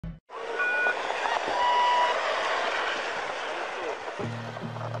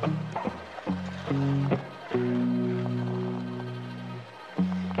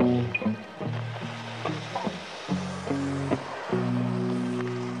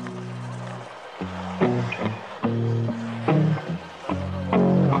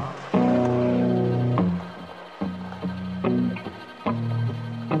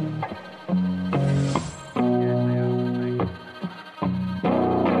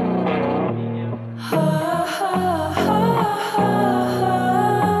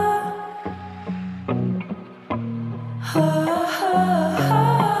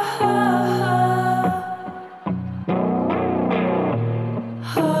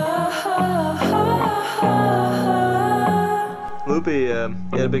Loopy, you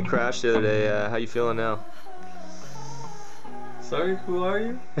had a big crash the other day. How you feeling now? Sorry, who are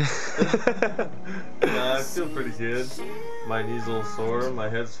you? Nah, I feel pretty good. My knee's a little sore, my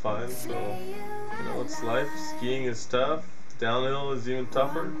head's fine, so you know, it's life. Skiing is tough, downhill is even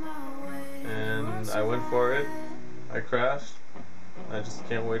tougher, and I went for it. I crashed. I just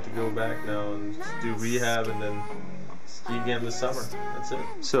can't wait to go back now and just do rehab and then ski again this summer. That's it.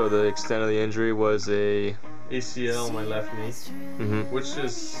 So the extent of the injury was a ACL on my left knee, which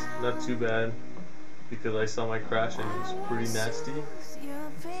is not too bad because I saw my crash and it was pretty nasty.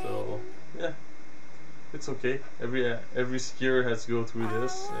 So yeah, it's okay. Every skier has to go through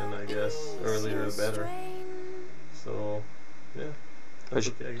this, and I guess earlier the better. So yeah.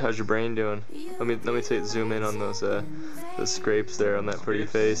 How's your brain doing? Let me zoom in on those scrapes there on that pretty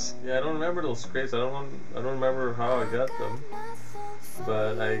face. Yeah, I don't remember those scrapes. I don't remember how I got them,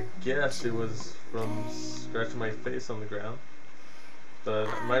 but I guess it was from scratching my face on the ground. But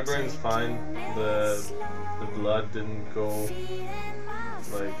my brain's fine. The blood didn't go,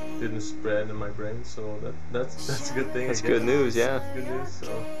 didn't spread in my brain, so that's a good thing. That's good news, yeah. Good news.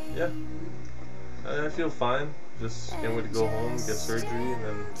 So yeah, I feel fine. Just can't wait to go home, get surgery, and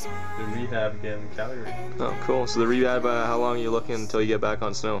then do rehab again in Calgary. Oh, cool. So the rehab, how long are you looking until you get back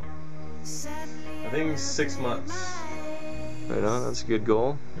on snow? I think 6 months. Right on, that's a good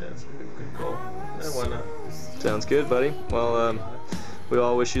goal. Yeah, it's a good goal. Yeah, why not? Sounds good, buddy. Well, we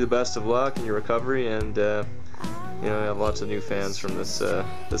all wish you the best of luck in your recovery, and you know, we have lots of new fans from this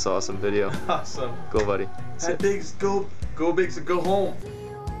this awesome video. Awesome. Go, buddy. Hey, Bigs, go Bigs, go home.